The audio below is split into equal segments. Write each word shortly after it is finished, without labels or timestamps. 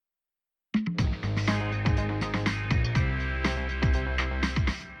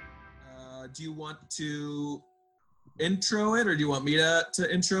do you want to intro it, or do you want me to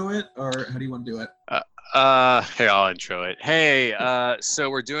intro it, or how do you want to do it? Hey, I'll intro it. Hey,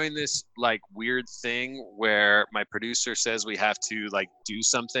 so we're doing this like weird thing where my producer says we have to like do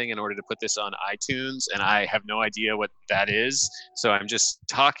something in order to put this on iTunes, and I have no idea what that is. So I'm just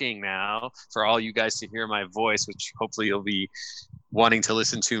talking now for all you guys to hear my voice, which hopefully you'll be wanting to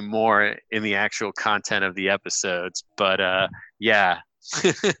listen to more in the actual content of the episodes. But yeah.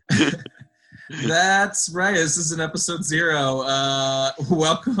 That's right. This is an episode 0.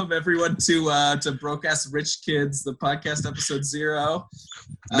 Welcome everyone to Broke Ass Rich Kids, the podcast episode 0.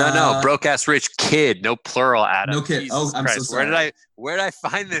 No, Broke Ass Rich Kid, no plural, Adam. No kid. Jesus I'm Christ. so sorry. Where did I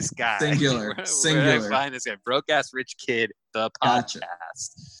find this guy? Singular. Where did I find this guy? Broke Ass Rich Kid, the podcast.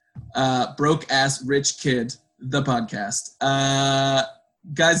 Gotcha. Broke Ass Rich Kid, the podcast.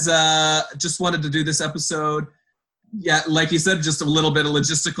 Guys, just wanted to do this episode. Yeah, like you said, just a little bit of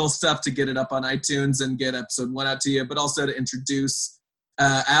logistical stuff to get it up on iTunes and get episode 1 out to you, but also to introduce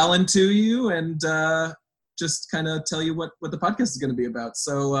Alan to you and just kind of tell you what the podcast is going to be about.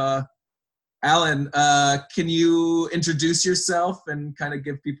 So, Alan, can you introduce yourself and kind of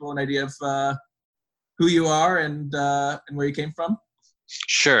give people an idea of who you are and where you came from?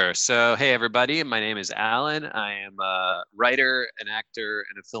 Sure. So, hey, everybody. My name is Alan. I am a writer, an actor,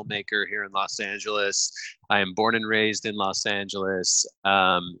 and a filmmaker here in Los Angeles. I am born and raised in Los Angeles.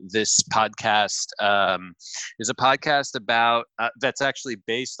 This podcast is a podcast about that's actually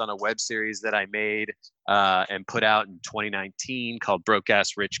based on a web series that I made and put out in 2019 called Broke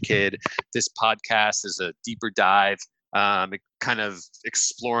Ass Rich Kid. This podcast is a deeper dive, kind of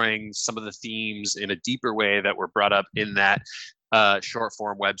exploring some of the themes in a deeper way that were brought up in that short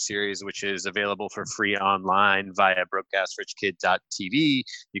form web series, which is available for free online via brokeassrichkid.tv.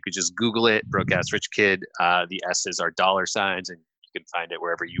 You could just Google it, Broke Ass Rich Kid. The S's are $signs, and you can find it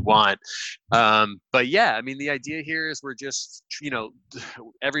wherever you want. But yeah, I mean, the idea here is we're just,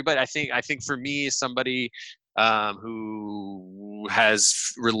 everybody. I think for me, somebody who has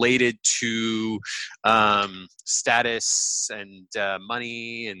related to status and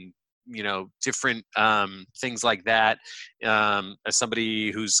money and different things like that. As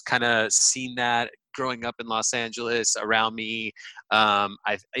somebody who's kind of seen that growing up in Los Angeles around me,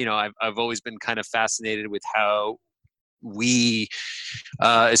 I've always been kind of fascinated with how we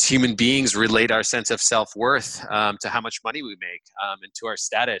as human beings relate our sense of self-worth to how much money we make and to our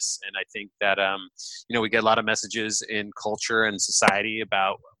status. And I think that we get a lot of messages in culture and society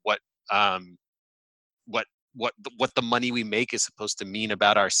about what the money we make is supposed to mean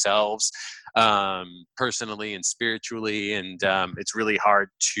about ourselves, personally and spiritually. And it's really hard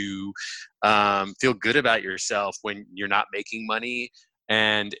to feel good about yourself when you're not making money.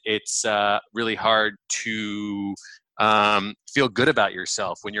 And it's really hard to feel good about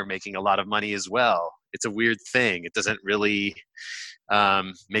yourself when you're making a lot of money as well. It's a weird thing. It doesn't really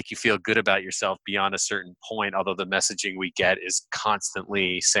make you feel good about yourself beyond a certain point, although the messaging we get is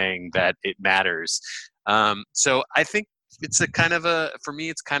constantly saying that it matters. So I think it's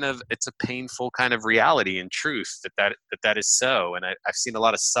it's a painful kind of reality and truth that is so. And I've seen a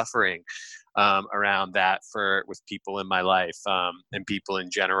lot of suffering around that with people in my life and people in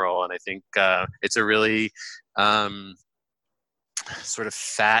general. And I think it's a really sort of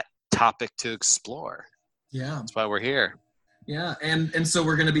fat topic to explore. Yeah. That's why we're here. Yeah. And so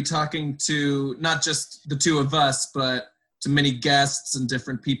we're going to be talking to not just the two of us, but to many guests and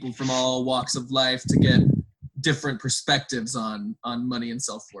different people from all walks of life to get different perspectives on money and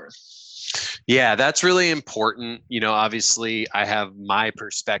self-worth. Yeah, that's really important. Obviously I have my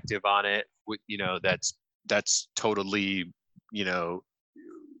perspective on it, that's totally,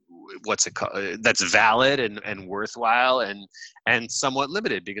 what's it called? That's valid and worthwhile and somewhat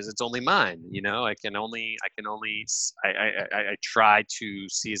limited because it's only mine. I try to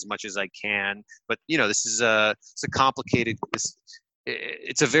see as much as I can, but this is it's a complicated.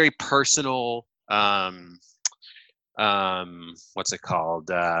 It's a very personal. What's it called?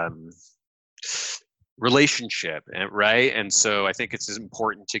 Relationship, right? And so I think it's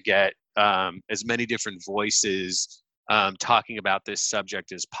important to get as many different voices talking about this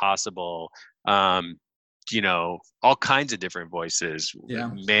subject as possible. All kinds of different voices,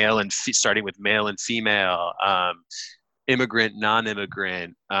 male and starting with male and female, immigrant,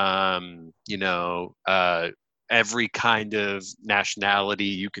 non-immigrant, every kind of nationality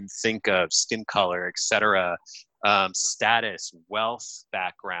you can think of, skin color, etc., status, wealth,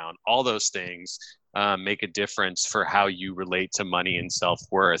 background, all those things make a difference for how you relate to money and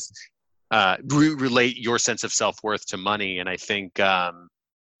self-worth. Relate your sense of self-worth to money. And I think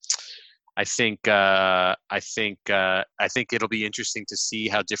I think it'll be interesting to see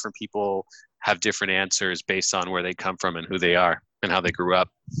how different people have different answers based on where they come from and who they are and how they grew up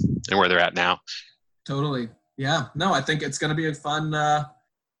and where they're at now. Totally. Yeah. No, I think it's going to be a fun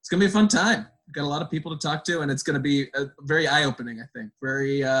time. We've got a lot of people to talk to, and it's going to be very eye-opening, I think.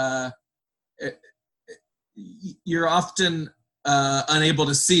 You're often unable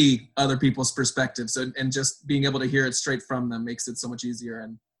to see other people's perspectives, and just being able to hear it straight from them makes it so much easier,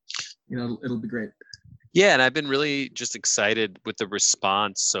 and it'll be great. Yeah, and I've been really just excited with the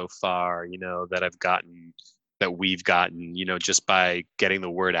response so far, that we've gotten, just by getting the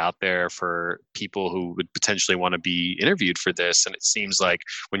word out there for people who would potentially want to be interviewed for this. And it seems like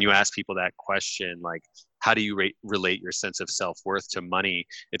when you ask people that question, like, how do you relate your sense of self-worth to money?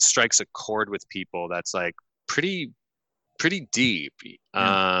 It strikes a chord with people that's like pretty deep.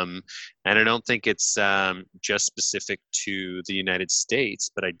 Yeah. And I don't think it's just specific to the United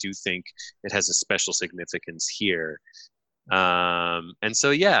States, but I do think it has a special significance here. And so,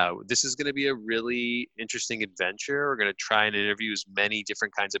 yeah, this is going to be a really interesting adventure. We're going to try and interview as many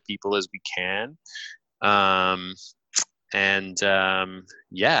different kinds of people as we can.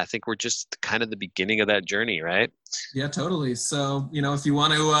 Yeah, I think we're just kind of the beginning of that journey, right? Yeah, totally. So, if you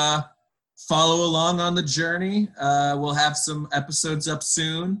want to follow along on the journey, we'll have some episodes up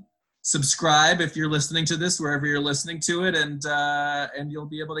soon. Subscribe if you're listening to this, wherever you're listening to it, and you'll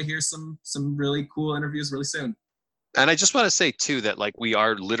be able to hear some really cool interviews really soon. And I just want to say too that like we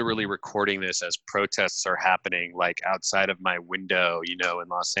are literally recording this as protests are happening like outside of my window, in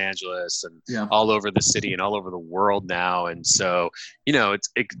Los Angeles and all over the city and all over the world now. And so,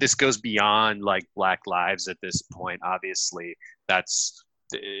 this goes beyond like Black lives at this point. Obviously,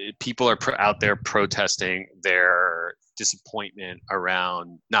 people are out there protesting their disappointment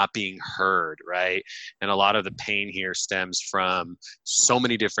around not being heard, right? And a lot of the pain here stems from so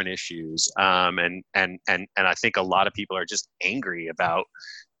many different issues, and I think a lot of people are just angry about,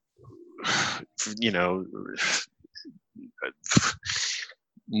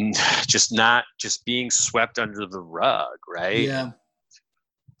 just being swept under the rug, right? Yeah.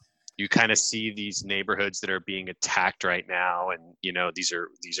 You kind of see these neighborhoods that are being attacked right now, and these are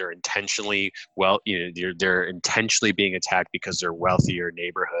intentionally they're intentionally being attacked because they're wealthier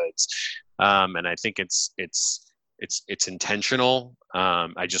neighborhoods, and I think it's intentional.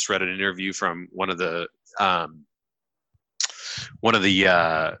 I just read an interview from one of the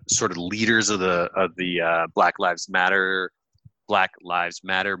sort of leaders of the Black Lives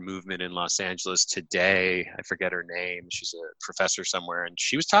Matter movement in Los Angeles today. I forget her name. She's a professor somewhere. And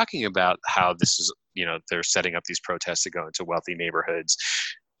she was talking about how this is, they're setting up these protests to go into wealthy neighborhoods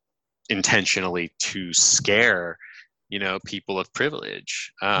intentionally to scare, people of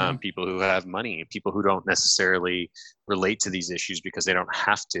privilege, people who have money, people who don't necessarily relate to these issues because they don't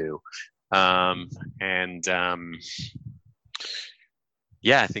have to.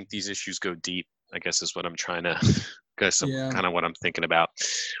 Yeah, I think these issues go deep, I guess is what I'm trying to... kind of what I'm thinking about.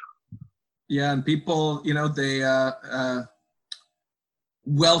 Yeah, and people,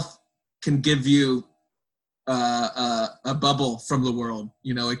 wealth can give you a bubble from the world.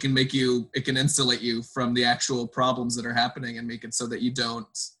 It can insulate you from the actual problems that are happening and make it so that you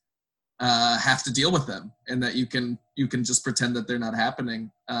don't have to deal with them, and that you can just pretend that they're not happening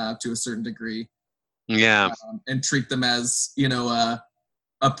to a certain degree. Yeah, and treat them as a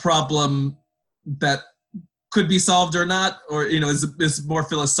problem that could be solved or not, or is more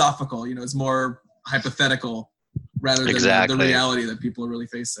philosophical, is more hypothetical rather than the reality that people are really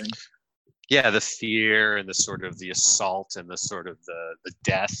facing. Yeah, the fear and the sort of the assault and the sort of the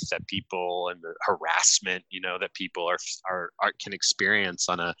death that people and the harassment, that people are can experience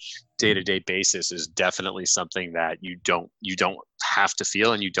on a day-to-day basis is definitely something that you don't have to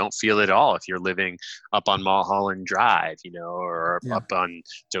feel, and you don't feel at all if you're living up on Mulholland Drive, or up on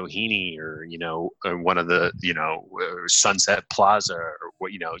Doheny, or one of the Sunset Plaza, or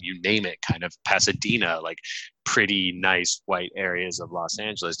what you name it, kind of Pasadena, like pretty nice white areas of Los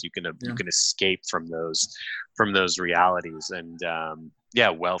Angeles. You can escape from those realities, and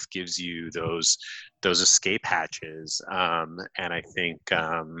wealth gives you those escape hatches, and I think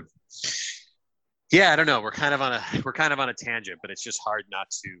I don't know, we're kind of on a tangent, but it's just hard not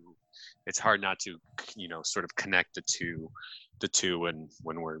to sort of connect the two when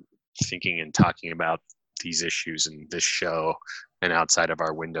we're thinking and talking about these issues in this show. And outside of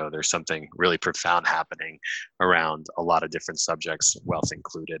our window, there's something really profound happening around a lot of different subjects, wealth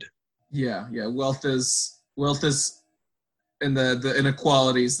included. Yeah. Wealth is in the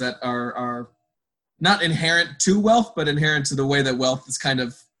inequalities that are not inherent to wealth, but inherent to the way that wealth is kind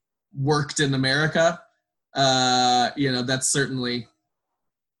of worked in America.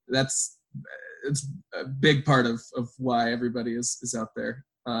 That's it's a big part of why everybody is out there.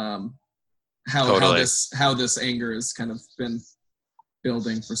 How this anger has kind of been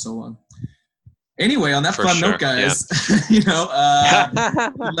building for so long. Anyway, on that fun note, guys,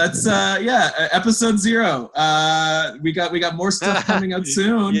 let's episode 0. We got more stuff coming out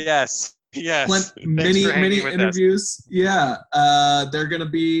soon. Yes. Many interviews. Us. Yeah. They're gonna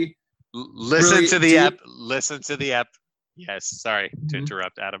be. Listen to the app. Yes. Sorry to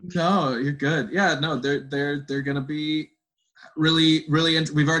interrupt, Adam. No, you're good. Yeah. No, they're gonna be really.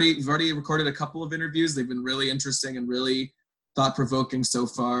 We've already recorded a couple of interviews. They've been really interesting and really thought-provoking so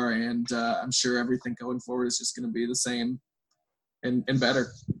far, and I'm sure everything going forward is just going to be the same and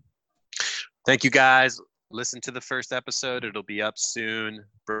better. Thank you, guys. Listen to the first episode. It'll be up soon.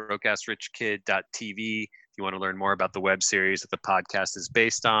 brokeassrichkid.tv. If you want to learn more about the web series that the podcast is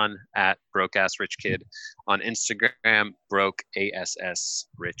based on, at brokeassrichkid on Instagram,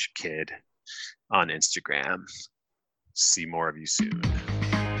 brokeassrichkid on Instagram. See more of you soon.